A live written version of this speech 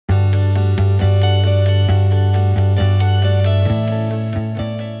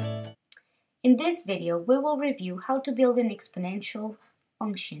In this video, we will review how to build an exponential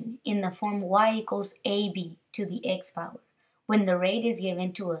function in the form y equals ab to the x power when the rate is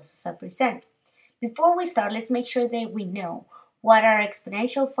given to us as a percent. Before we start, let's make sure that we know what are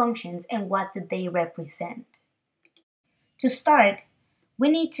exponential functions and what do they represent. To start, we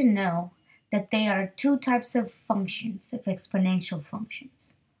need to know that there are two types of functions, of exponential functions: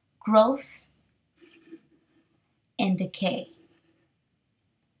 growth and decay.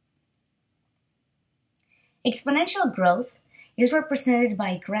 Exponential growth is represented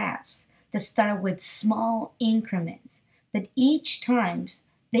by graphs that start with small increments, but each time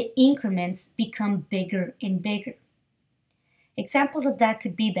the increments become bigger and bigger. Examples of that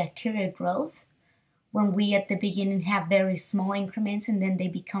could be bacterial growth, when we at the beginning have very small increments and then they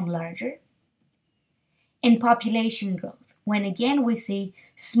become larger, and population growth, when again we see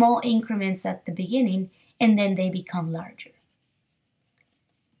small increments at the beginning and then they become larger.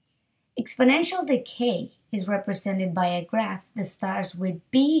 Exponential decay is represented by a graph that starts with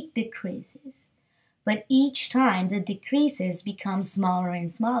big decreases, but each time the decreases become smaller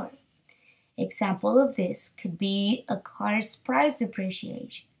and smaller. Example of this could be a car's price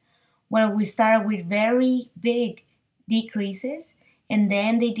depreciation, where we start with very big decreases and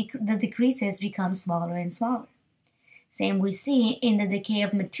then the decreases become smaller and smaller. Same we see in the decay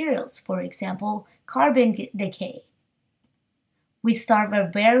of materials, for example, carbon decay. We start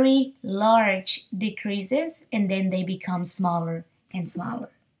with very large decreases and then they become smaller and smaller.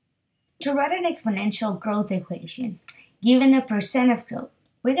 To write an exponential growth equation, given a percent of growth,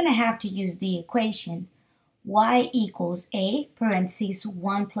 we're going to have to use the equation y equals a parentheses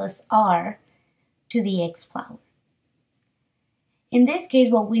 1 plus r to the x power. In this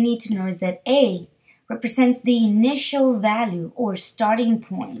case, what we need to know is that a represents the initial value or starting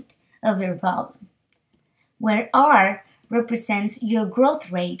point of your problem, where r represents your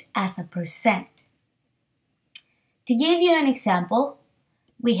growth rate as a percent. To give you an example,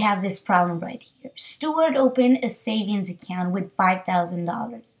 we have this problem right here. Stuart opened a savings account with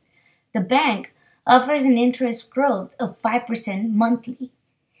 $5,000. The bank offers an interest growth of 5% monthly.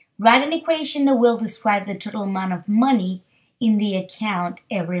 Write an equation that will describe the total amount of money in the account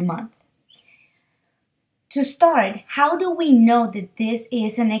every month. To start, how do we know that this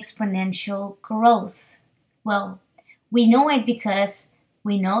is an exponential growth? Well, we know it because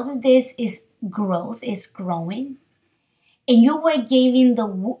we know that this is growth, is growing, and you were given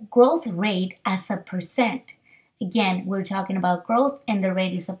the growth rate as a percent. Again, we're talking about growth and the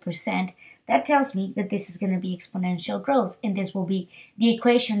rate is a percent. That tells me that this is going to be exponential growth, and this will be the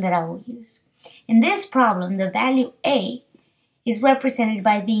equation that I will use. In this problem, the value A is represented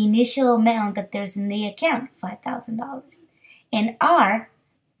by the initial amount that there's in the account, $5,000. And R,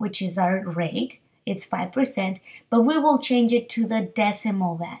 which is our rate, it's 5%, but we will change it to the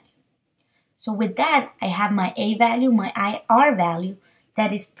decimal value. So with that, I have my A value, my R value,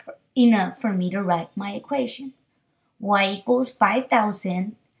 that is enough for me to write my equation. Y equals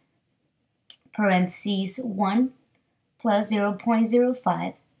 5,000 parentheses 1 plus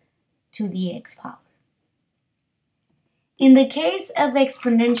 0.05 to the x power. In the case of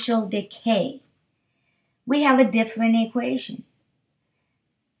exponential decay, we have a different equation.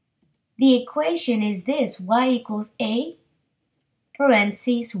 The equation is this: y equals a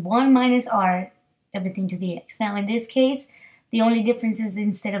parentheses 1 minus r, everything to the x. Now in this case, the only difference is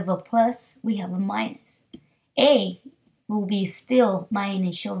instead of a plus, we have a minus. A will be still my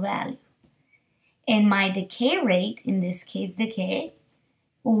initial value. And my decay rate, in this case decay,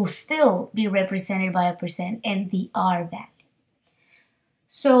 will still be represented by a percent and the r value.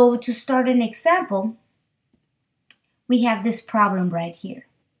 So to start an example, we have this problem right here.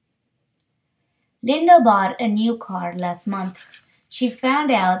 Linda bought a new car last month. She found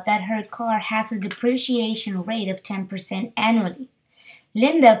out that her car has a depreciation rate of 10% annually.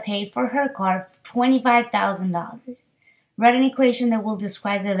 Linda paid for her car $25,000. Write an equation that will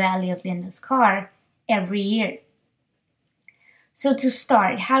describe the value of Linda's car every year. So to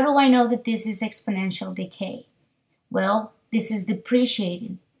start, how do I know that this is exponential decay? Well, this is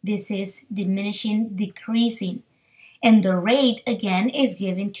depreciating. This is diminishing, decreasing. And the rate, again, is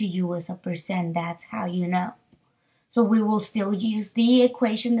given to you as a percent. That's how you know. So we will still use the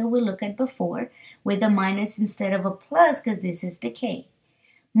equation that we looked at before with a minus instead of a plus because this is decay.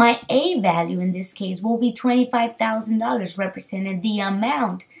 My A value in this case will be $25,000, representing the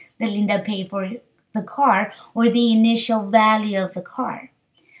amount that Linda paid for the car or the initial value of the car.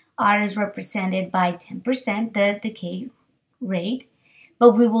 R is represented by 10%, the decay rate,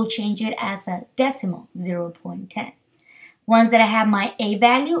 but we will change it as a decimal, 0.10. Once that I have my A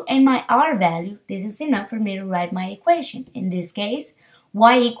value and my R value, this is enough for me to write my equation. In this case,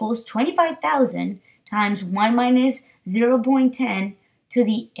 y equals 25,000 times 1 minus 0.10 to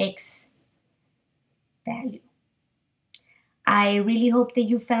the x value. I really hope that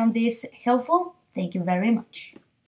you found this helpful. Thank you very much.